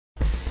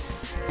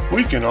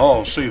We can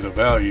all see the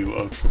value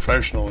of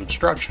professional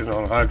instruction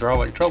on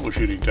hydraulic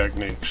troubleshooting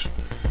techniques,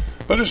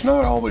 but it's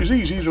not always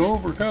easy to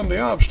overcome the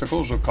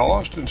obstacles of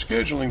cost and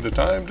scheduling the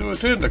time to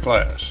attend a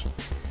class.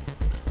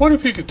 What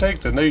if you could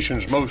take the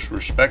nation's most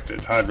respected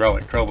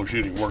hydraulic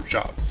troubleshooting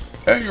workshop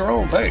at your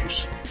own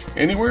pace,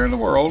 anywhere in the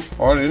world,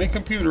 on any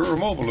computer or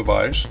mobile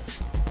device,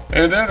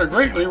 and at a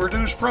greatly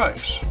reduced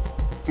price?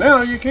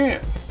 Now you can.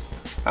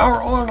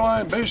 Our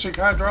online basic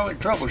hydraulic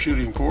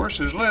troubleshooting course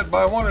is led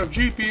by one of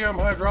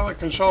GPM Hydraulic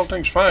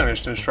Consulting's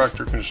finest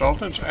instructor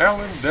consultants,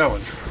 Alan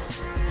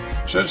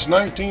Dellinger. Since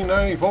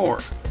 1994,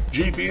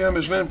 GPM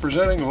has been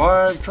presenting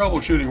live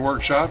troubleshooting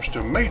workshops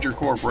to major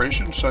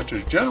corporations such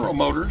as General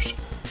Motors,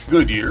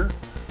 Goodyear,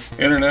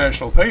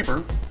 International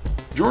Paper,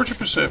 Georgia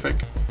Pacific,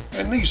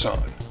 and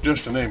Nissan,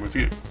 just to name a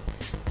few.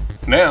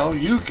 Now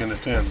you can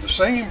attend the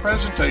same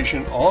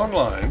presentation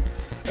online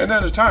and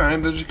at a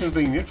time that is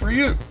convenient for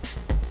you.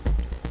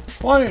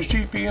 Why is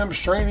GPM's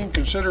training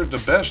considered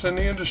the best in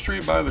the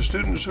industry by the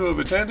students who have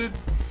attended?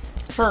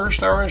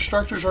 First, our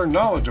instructors are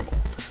knowledgeable,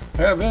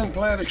 have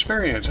in-plant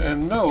experience,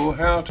 and know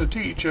how to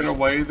teach in a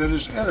way that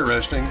is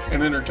interesting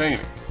and entertaining.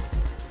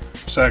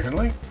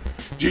 Secondly,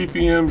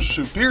 GPM's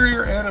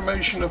superior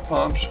animation of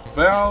pumps,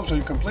 valves,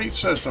 and complete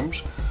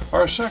systems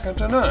are second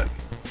to none.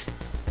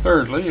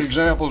 Thirdly,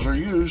 examples are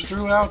used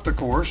throughout the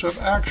course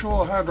of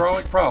actual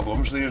hydraulic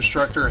problems the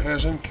instructor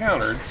has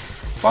encountered,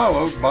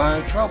 followed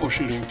by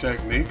troubleshooting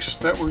techniques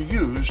that were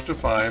used to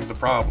find the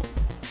problem.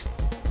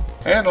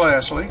 And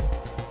lastly,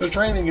 the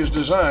training is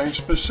designed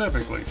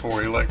specifically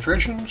for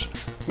electricians,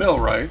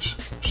 millwrights,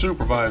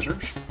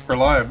 supervisors,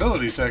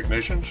 reliability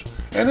technicians,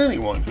 and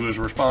anyone who is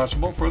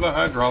responsible for the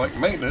hydraulic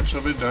maintenance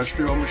of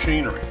industrial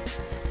machinery.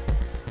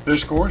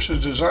 This course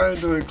is designed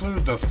to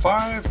include the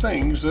 5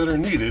 things that are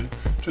needed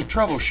to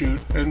troubleshoot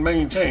and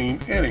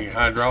maintain any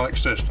hydraulic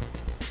system.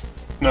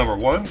 Number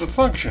 1, the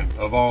function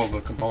of all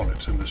the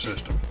components in the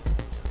system.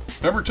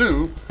 Number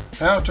 2,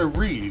 how to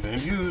read and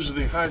use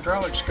the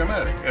hydraulic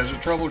schematic as a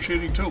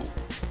troubleshooting tool.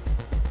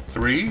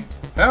 3,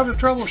 how to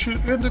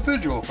troubleshoot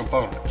individual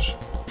components,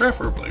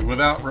 preferably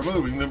without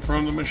removing them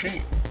from the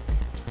machine.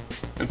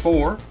 And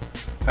 4,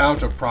 how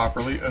to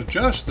properly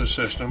adjust the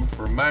system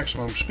for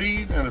maximum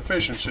speed and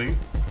efficiency.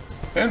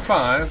 And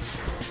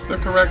 5, the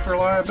correct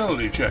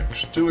reliability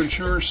checks to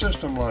ensure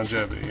system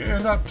longevity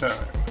and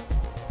uptime.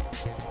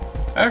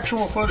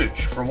 Actual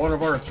footage from one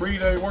of our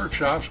 3-day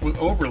workshops with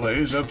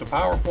overlays of the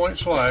PowerPoint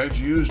slides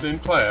used in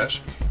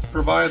class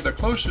provide the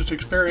closest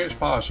experience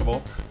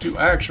possible to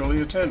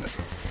actually attending.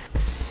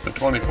 The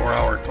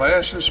 24-hour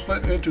class is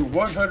split into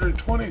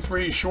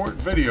 123 short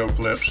video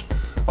clips,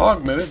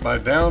 augmented by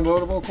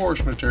downloadable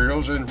course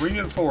materials and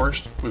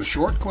reinforced with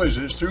short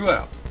quizzes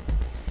throughout.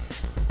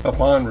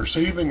 Upon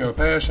receiving a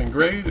passing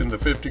grade in the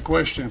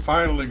 50-question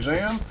final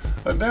exam,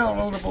 a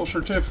downloadable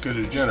certificate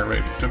is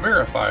generated to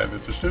verify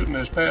that the student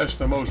has passed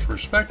the most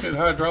respected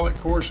hydraulic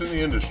course in the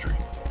industry.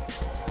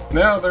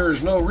 Now there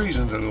is no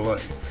reason to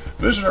delay.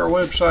 Visit our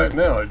website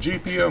now at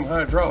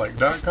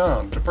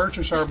gpmhydraulic.com to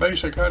purchase our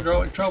basic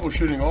hydraulic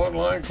troubleshooting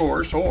online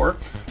course, or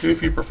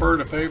if you prefer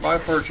to pay by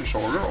purchase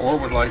order or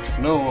would like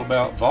to know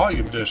about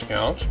volume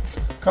discounts,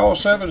 call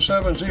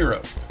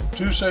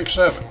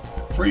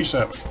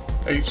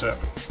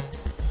 770-267-3787.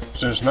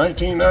 Since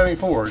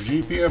 1994,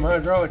 GPM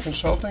Hydraulic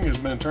Consulting has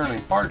been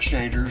turning parts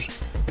changers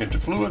into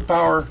fluid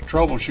power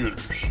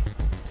troubleshooters.